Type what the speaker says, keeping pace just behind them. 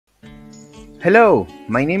Hello,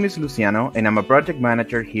 my name is Luciano and I'm a project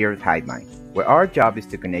manager here at HiveMind, where our job is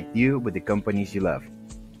to connect you with the companies you love.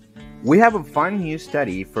 We have a fun new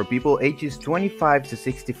study for people ages 25 to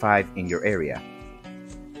 65 in your area.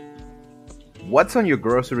 What's on your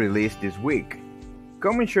grocery list this week?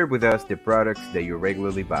 Come and share with us the products that you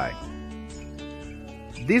regularly buy.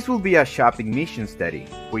 This will be a shopping mission study,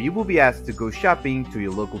 where you will be asked to go shopping to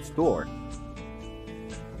your local store.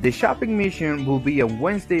 The shopping mission will be on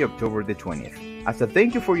Wednesday, October the 20th. As a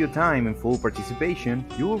thank you for your time and full participation,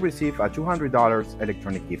 you will receive a $200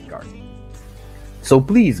 electronic gift card. So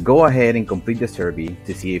please go ahead and complete the survey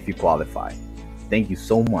to see if you qualify. Thank you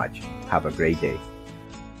so much. Have a great day.